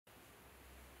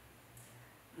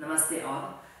Namaste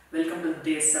all. Welcome to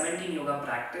day 17 yoga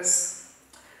practice.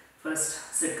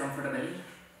 First, sit comfortably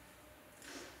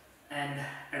and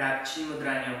adapt chin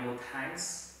mudra in your both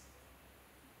hands.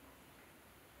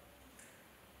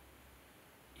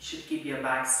 You should keep your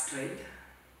back straight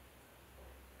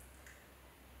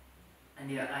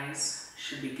and your eyes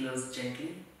should be closed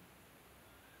gently.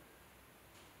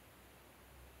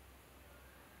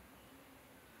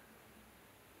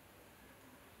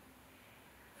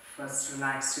 First,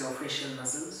 relax your facial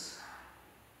muscles.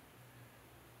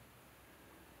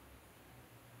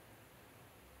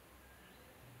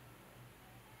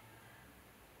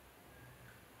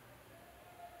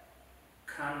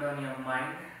 Calm down your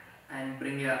mind and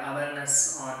bring your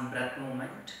awareness on breath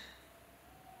movement.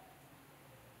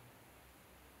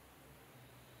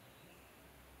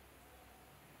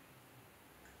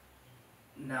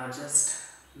 Now just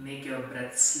make your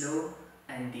breath slow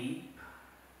and deep.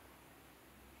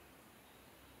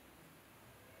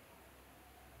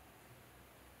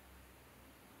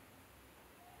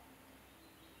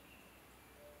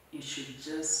 You should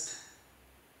just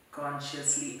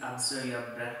consciously observe your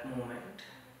breath movement.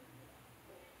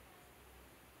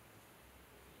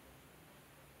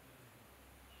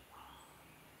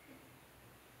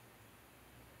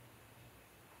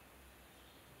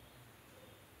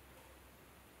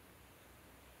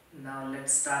 Now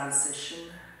let's start the session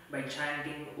by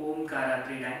chanting Omkara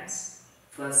 3 times.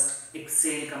 First,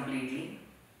 exhale completely.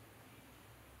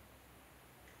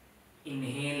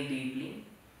 Inhale deeply.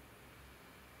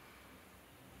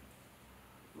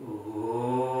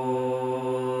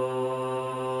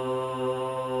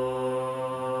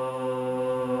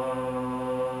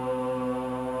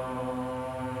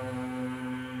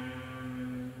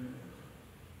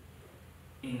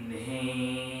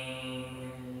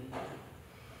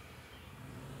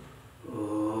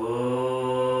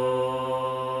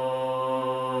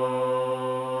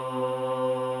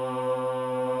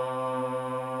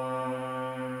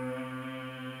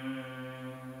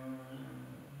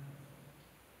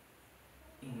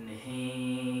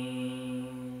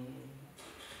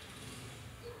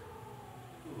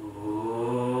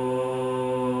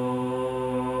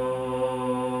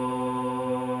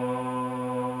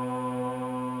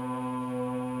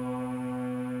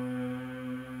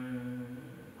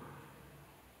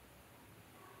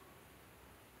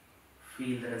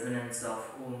 Feel the resonance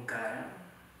of Omkara.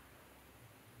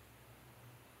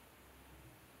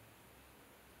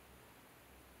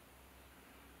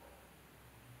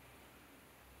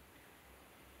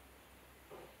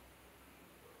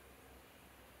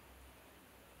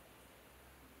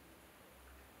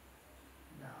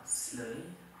 Now slowly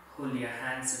hold your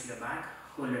hands at your back,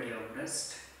 hold at your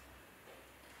breast.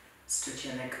 Stretch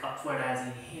your neck upward as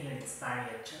you inhale and expand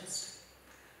your chest.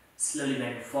 Slowly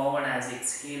bend forward as you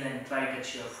exhale and try to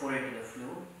touch your forehead to the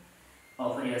floor.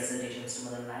 Offer your salutations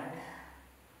to Motherland.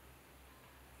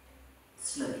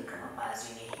 Slowly come up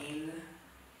as you inhale.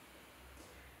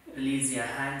 Release your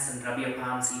hands and rub your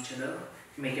palms each other.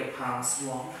 Make your palms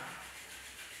warm.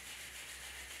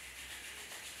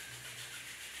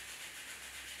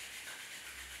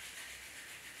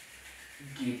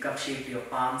 Give cup shape to your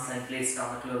palms and place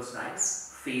down the closed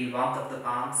eyes. Feel warmth of the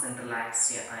palms and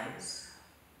relax your eyes.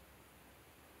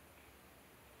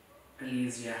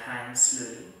 Release your hands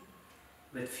slowly.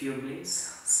 With few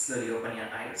breaths, slowly open your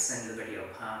eyes and look at your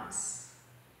palms.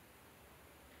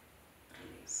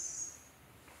 Release.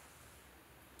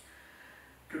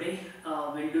 Today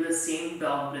we'll do the same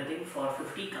dog breathing for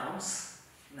 50 counts.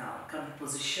 Now come to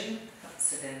position,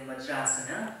 sit in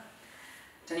Vajrasana.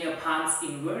 Turn your palms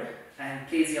inward and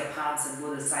place your palms on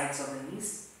both the sides of the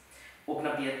knees. Open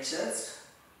up your chest,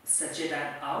 stretch it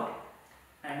out.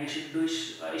 And you should do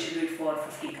it for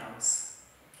 50 counts.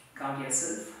 Count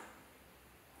yourself.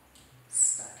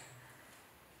 Start.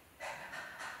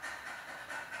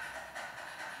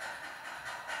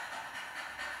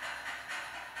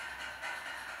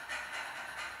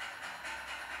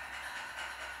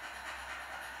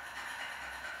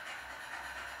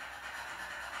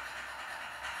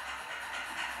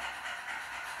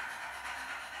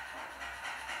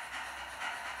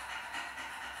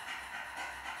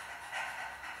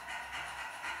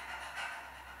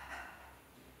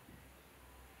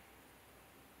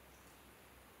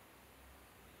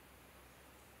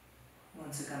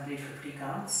 Once you complete 50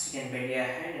 counts, you can bend your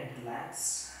head and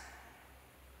relax.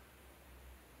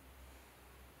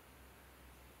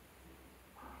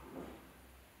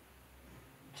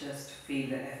 Just feel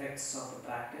the effects of the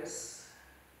practice.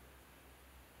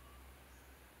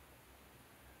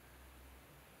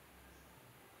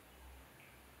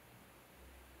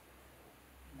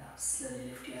 Now slowly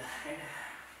lift your head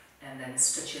and then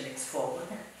stretch your legs forward.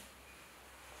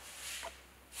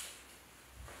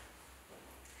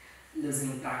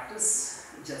 Loosening practice,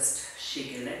 just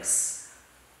shake your legs.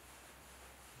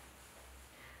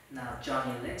 Now join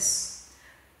your legs,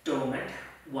 toe mat,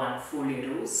 1, fold your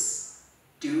toes,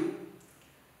 2,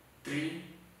 3,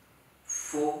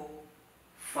 4,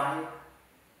 5,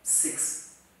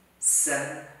 6,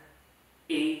 7,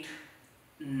 8,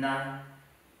 9,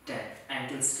 10.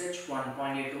 Ankle stretch, 1,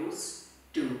 point your toes,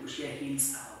 2, push your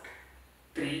heels out,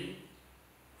 3,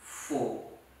 4,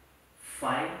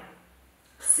 5,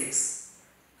 6,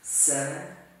 7,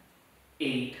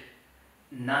 8,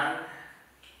 9,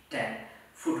 10.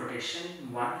 Foot rotation,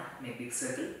 1, make big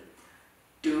circle,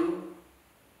 2,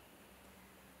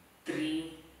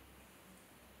 3,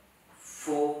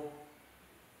 4,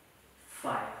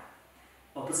 5.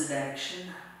 Opposite direction,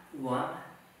 1,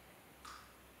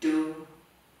 2,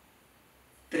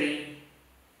 3,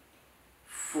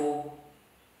 4,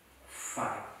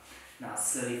 5. Now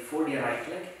slowly fold your right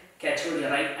leg, catch hold your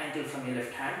right ankle from your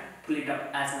left hand, pull it up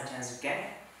as much as you can.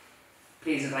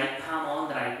 Place the right palm on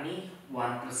the right knee,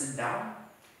 1, press it down,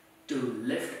 2,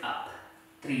 lift up,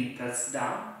 3, press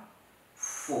down,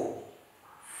 4,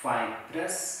 5,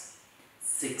 press,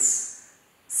 6,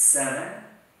 7,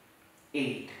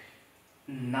 8,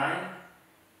 9,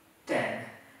 10.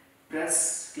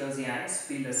 Press, close the eyes,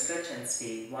 feel the stretch and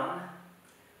stay. 1,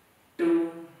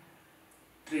 2,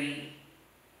 3,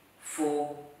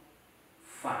 4,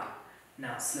 5.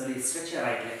 Now slowly stretch your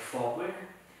right leg forward.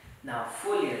 Now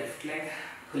fold your left leg,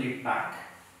 pull it back.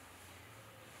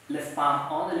 Left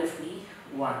palm on the left knee,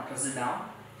 1, press it down,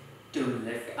 2,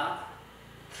 lift up,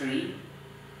 3,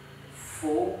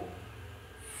 4,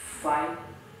 5,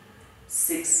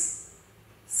 6,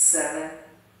 7,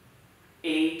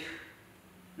 8,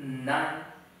 9,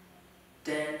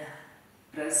 10.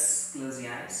 Press, close the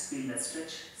eyes, feel the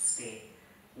stretch, stay.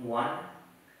 1,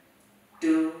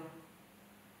 2,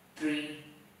 3,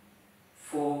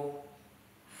 4,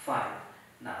 5.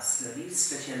 Now slowly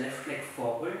stretch your left leg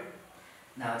forward.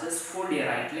 Now just fold your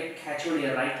right leg, catch hold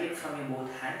your right leg from your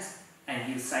both hands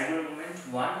and use sideward movement.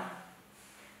 1,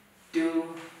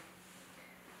 2,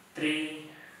 3,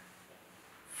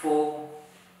 4,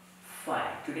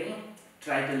 5. Today,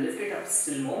 try to lift it up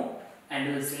still more and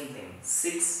do the same thing.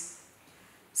 6,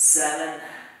 7,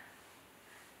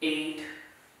 8,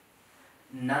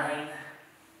 9,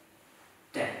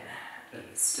 10.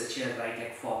 Release. Stretch your right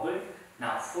leg forward.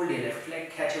 Now fold your left leg,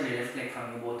 catch hold your left leg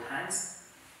from your both hands.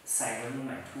 Sideward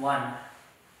movement. 1,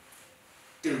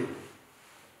 2,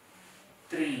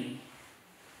 3,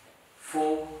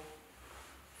 4,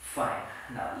 5.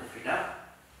 Now lift it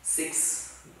up.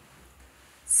 6,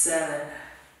 7,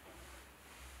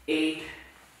 8,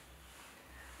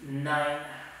 9,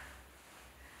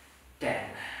 10.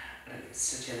 Release.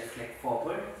 Stretch your left leg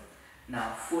forward.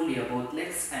 Now fold your both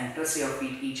legs and press your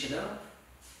feet each other.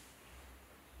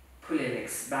 Pull your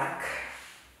legs back.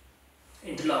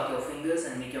 Interlock your fingers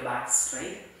and make your back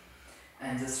straight.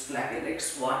 And just flap your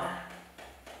legs. 1,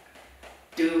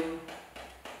 2,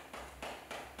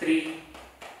 3,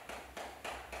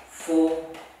 4,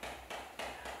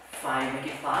 5.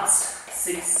 Make it fast.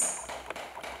 6,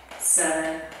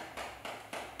 7,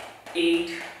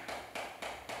 8,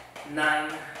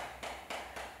 9,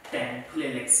 10. Pull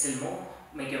your legs still more.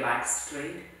 Make your back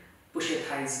straight. Push your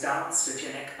thighs down. Stretch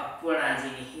your neck upward as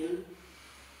you inhale.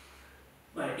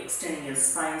 By extending your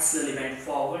spine, slowly bend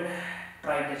forward.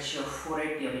 Try to touch your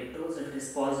forehead to your big toes. If it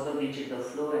is possible, reach it to the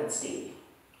floor and stay.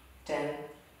 10,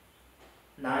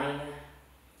 9,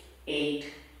 8,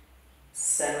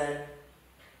 7,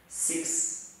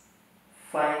 6,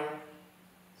 5,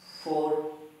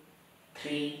 4,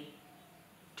 3,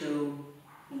 2,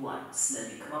 1.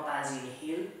 Slowly come up as you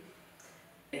inhale.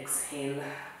 Exhale.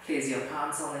 Place your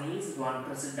palms on the knees. 1,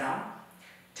 press it down.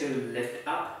 2, lift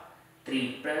up.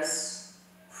 3, press.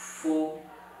 4,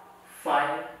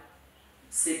 5,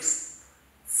 6,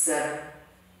 7,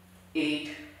 8,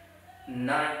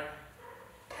 9,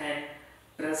 10.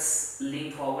 Press,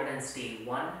 lean forward and stay.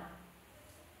 1,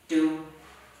 2,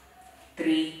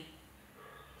 3,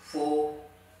 4,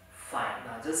 5.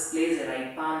 Now just place your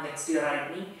right palm next to your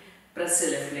right knee. Press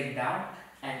your left leg down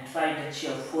and try to touch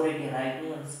your forehead to your right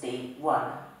knee and stay.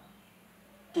 1,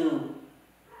 2,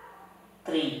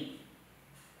 3,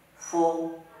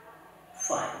 4,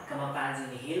 5. Come up as you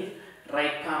inhale.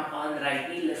 Right palm on the right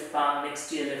knee, left palm next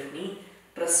to your left knee.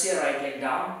 Press your right leg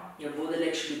down. Your both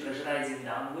legs should be pressurizing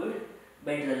downward.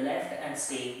 Bend to the left and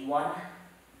stay. 1,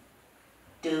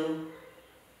 2,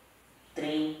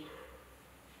 3,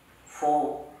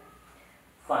 4,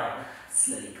 5.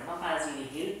 Slowly come up as you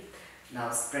inhale. Now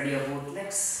spread your both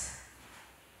legs.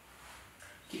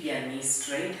 Keep your knees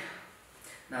straight.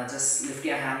 Now just lift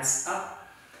your hands up.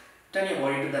 Turn your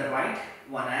body to the right.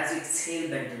 1, as you exhale,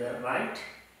 bend to the right.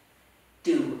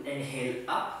 2, inhale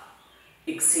up.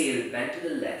 Exhale, bend to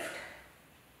the left.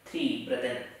 3, breath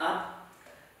in up.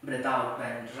 Breath out,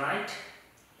 bend right.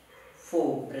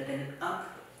 4, breath in up.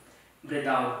 Breath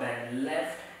out, bend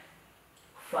left.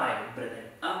 5, breath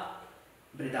in up.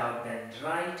 Breath out, bend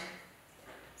right.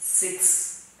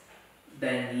 6,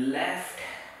 bend left.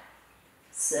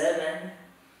 7,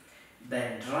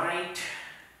 bend right.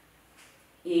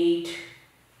 8,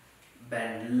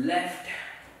 bend left.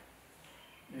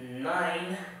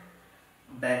 9,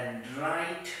 bend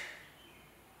right.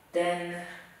 10,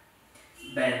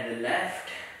 bend left.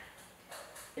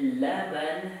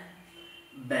 11,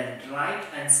 bend right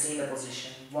and stay in the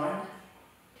position. 1,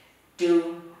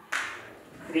 2,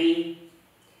 3,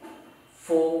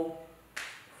 4,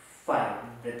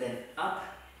 5. Breathe in up.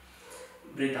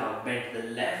 Breathe out, bend to the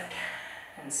left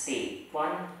and stay.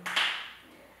 1,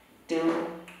 2,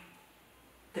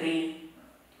 3,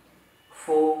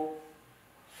 4,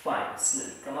 5.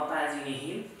 Slowly come up as you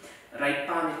inhale. Right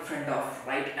palm in front of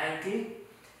right ankle.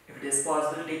 If it is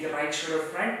possible, take your right shoulder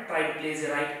front. Try to place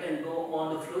your right elbow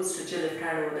on the floor. Stretch your left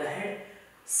hand over the head.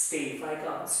 Stay. 5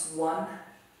 counts. 1,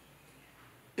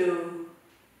 2,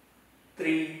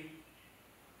 3,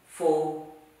 4,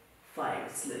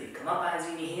 5. Slowly come up as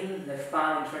you inhale. Left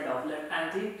palm in front of left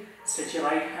ankle. Stretch your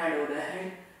right hand over the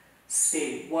head.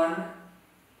 Stay. 1,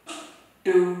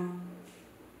 2,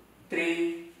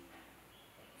 3,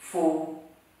 4,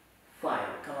 5.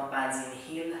 Come up as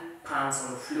you inhale. Palms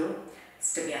on the floor.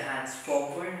 Step your hands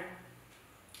forward.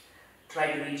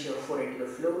 Try to reach your forehead to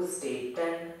the floor. Stay.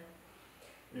 10,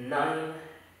 9,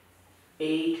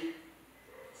 8,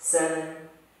 7,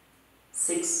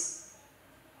 6,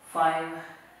 5,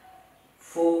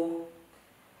 4,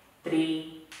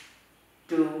 3,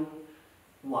 2,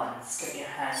 1. Step your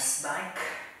hands back.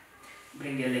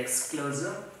 Bring your legs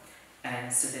closer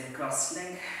and sit in cross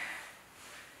leg.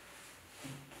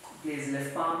 Place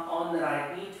left palm on the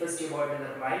right knee. Twist your body to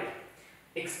the right.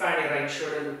 Expand your right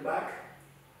shoulder, look back.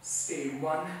 Stay.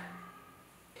 1,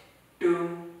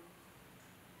 2,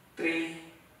 3,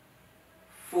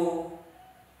 4,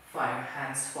 5.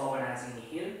 Hands forward as you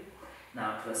inhale.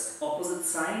 Now twist opposite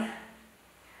side.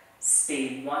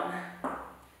 Stay. 1,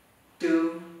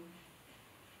 2,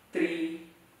 3,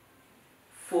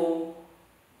 4,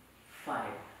 5.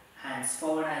 Hands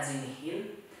forward as you inhale.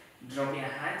 Drop your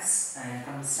hands and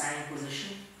come to standing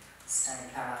position. Standing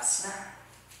Dhanurasana.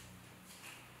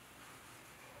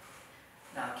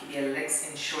 Now keep your legs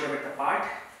in shoulder width apart.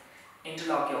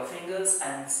 Interlock your fingers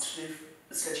and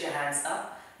stretch your hands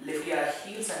up. Lift your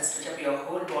heels and stretch up your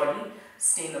whole body.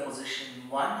 Stay in the position.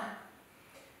 1,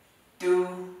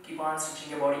 2. Keep on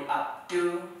stretching your body up.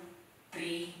 2,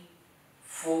 3,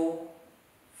 4,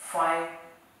 5,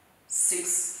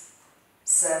 6,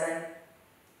 7,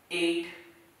 8,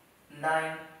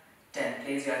 9, 10.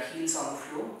 Place your heels on the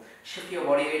floor. Shift your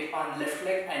body weight on left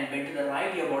leg and bend to the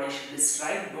right. Your body should be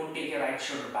straight. Don't take your right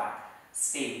shoulder back.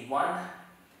 Stay. 1,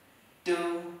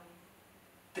 2,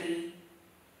 3,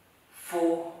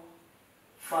 4,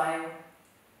 5,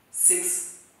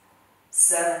 6,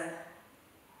 7,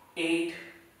 8,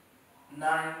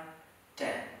 9,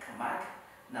 10. Come back.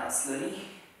 Now slowly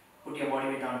put your body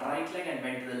weight on right leg and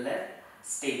bend to the left.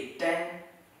 Stay. 10,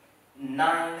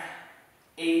 9,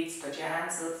 8. Stretch your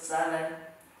hands up. 7,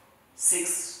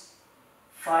 6,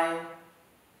 5,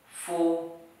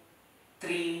 4,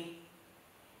 3,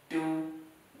 2,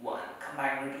 1. Come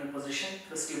back neutral position.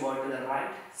 Twist your body to the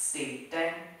right. Stay.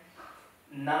 10,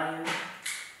 9,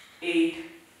 8,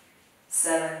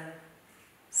 7,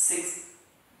 6,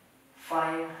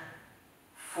 5,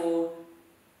 4,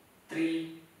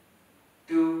 3,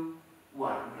 2,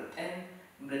 1. Breathe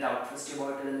in. Breathe out. Twist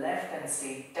your body to the left and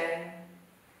stay.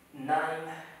 10, 9,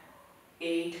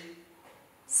 8,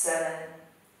 7,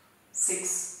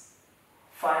 6,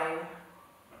 5,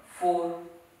 4,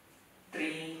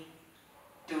 3,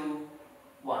 2,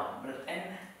 1. Breathe in.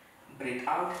 Breathe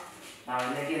out. Now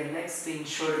let your legs be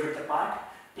shoulder width apart.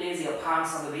 Place your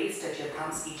palms on the waist. Touch your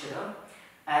thumbs each other.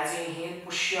 As you inhale,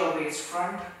 push your waist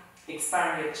front.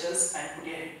 Expand your chest and put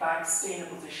your head back. Stay in a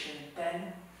position.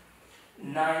 10,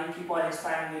 9. Keep on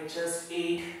expanding your chest.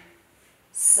 8,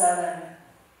 7,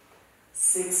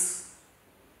 6,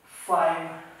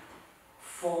 5,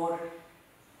 4,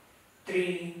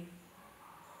 3,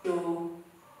 2,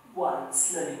 1.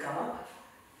 Slowly come up.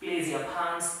 Place your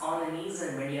palms on the knees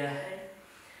and bend your head.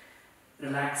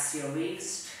 Relax your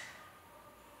waist.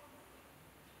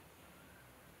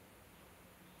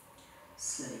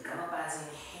 Slowly come up as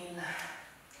you inhale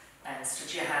and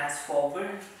stretch your hands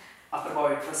forward, upper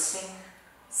body twisting.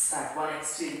 Start 1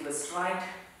 exhale, twist right,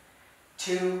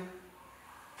 2,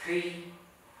 3,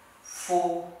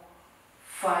 4,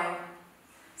 5,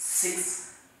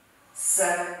 6,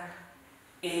 7,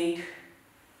 8,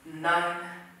 9,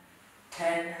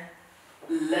 10,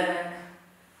 11,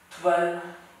 12,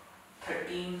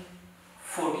 13,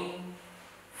 14,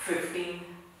 15,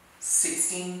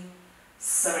 16,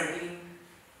 17,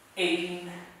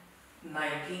 18,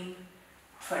 19,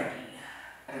 20.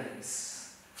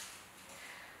 Release.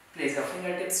 Place your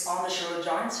fingertips on the shoulder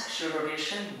joints. Shoulder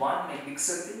rotation. 1, make big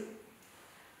circle.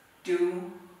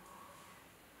 2,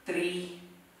 3,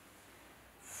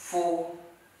 4,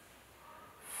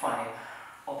 5.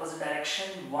 Opposite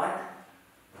direction. 1,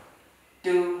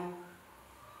 2,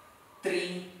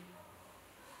 3,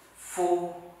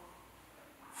 4,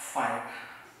 5.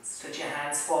 Stretch your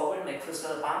hands forward, make fist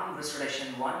of the palm, wrist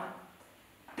rotation. 1,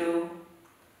 2,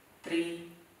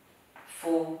 3,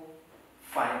 4,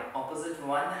 5. Opposite.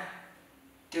 1,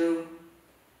 2,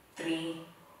 3,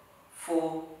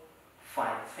 4,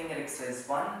 5. Finger exercise.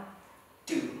 1,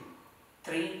 2,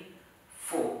 3,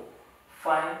 4,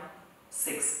 5,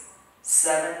 6,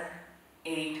 7,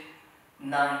 8,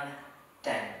 9,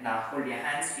 10. Now hold your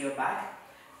hands to your back.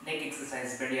 Neck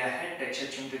exercise. Bend your head, touch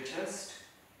your chin to chest.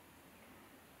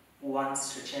 1,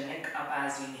 stretch your neck up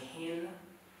as you inhale.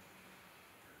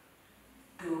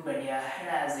 2, bend your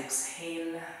head as you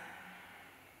exhale.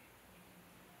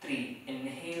 3,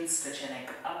 inhale, stretch your neck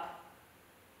up.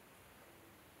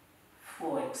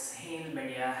 4, exhale, bend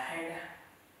your head.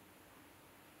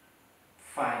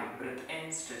 5, breath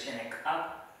in, stretch your neck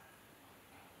up.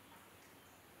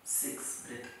 6,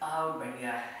 breath out, bend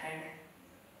your head.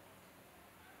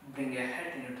 Bring your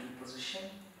head to neutral position.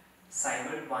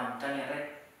 Sideward. 1, turn your right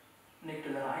neck to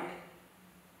the right.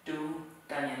 2,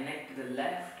 turn your neck to the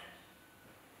left.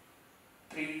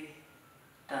 3,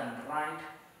 turn right.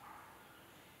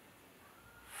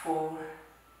 4,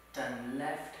 turn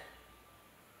left.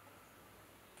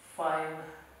 5,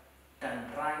 turn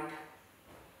right.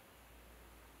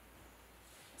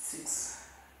 6,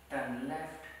 turn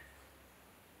left.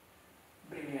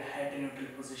 Bring your head to neutral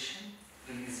position.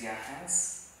 Release your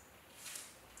hands.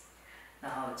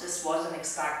 Now just watch the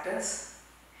next practice.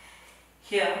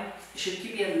 Here you should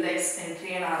keep your legs in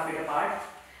 3.5 feet apart.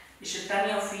 You should turn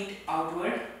your feet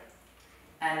outward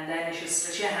and then you should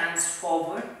stretch your hands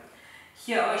forward.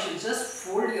 Here you should just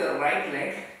fold your right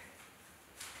leg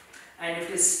and if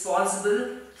it is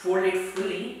possible fold it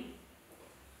fully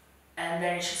and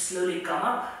then you should slowly come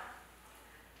up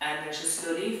and then you should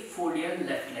slowly fold your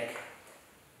left leg.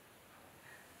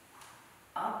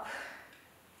 Up,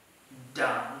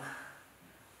 down,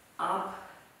 up,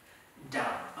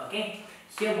 down. Okay.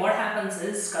 Here what happens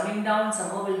is coming down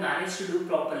somehow we'll manage to do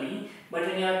properly, but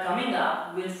when you are coming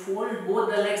up we'll fold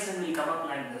both the legs and we'll come up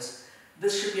like this.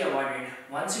 This should be avoided.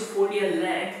 Once you fold your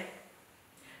leg,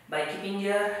 by keeping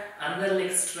your another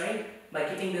leg straight, by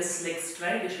keeping this leg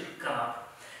straight, you should come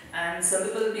up. And some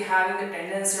people will be having the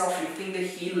tendency of lifting the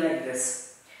heel like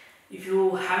this. If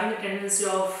you having the tendency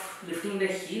of lifting the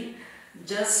heel,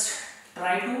 just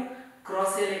try to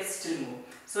cross your legs still more.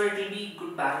 So it will be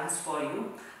good balance for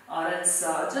you. Or else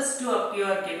just to up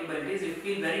your capabilities. If you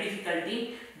feel very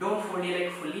difficulty, don't fold your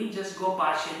leg fully, just go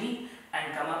partially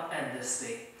and come up in this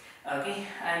way. Okay,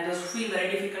 and those who feel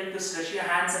very difficult to stretch your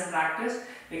hands and practice,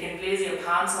 you can place your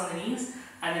palms on the knees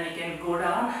and then you can go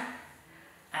down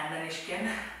and then you can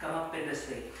come up in this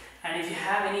way. And if you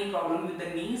have any problem with the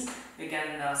knees, you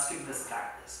can skip this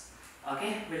practice.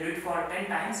 Okay, we'll do it for 10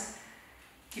 times.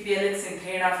 Keep your legs in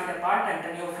 3.5 feet apart and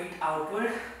turn your feet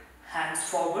outward, hands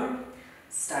forward.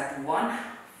 Start 1,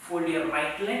 fold your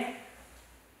right leg,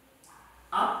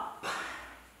 up.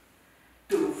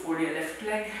 2, fold your left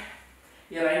leg.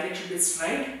 Your right leg should be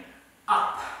straight,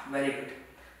 up, very good.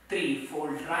 3,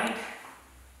 fold right,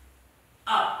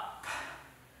 up.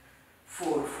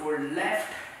 4, fold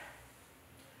left,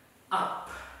 up.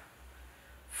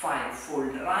 5,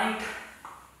 fold right,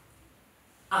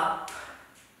 up.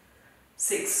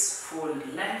 6,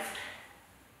 fold left,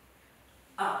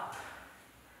 up.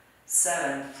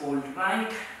 7, fold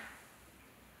right,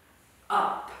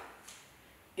 up.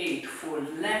 8,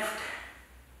 fold left,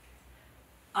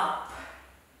 up.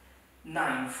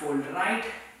 9, fold right,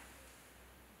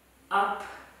 up.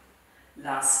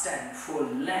 Last 10,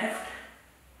 fold left,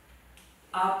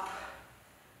 up.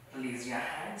 Release your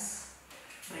hands.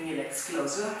 Bring your legs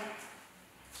closer.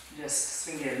 Just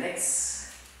swing your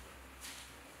legs.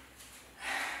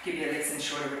 Keep your legs and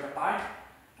shoulder width apart.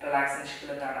 Relax in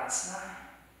Dhanurasana.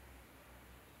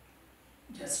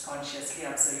 Just consciously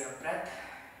observe your breath.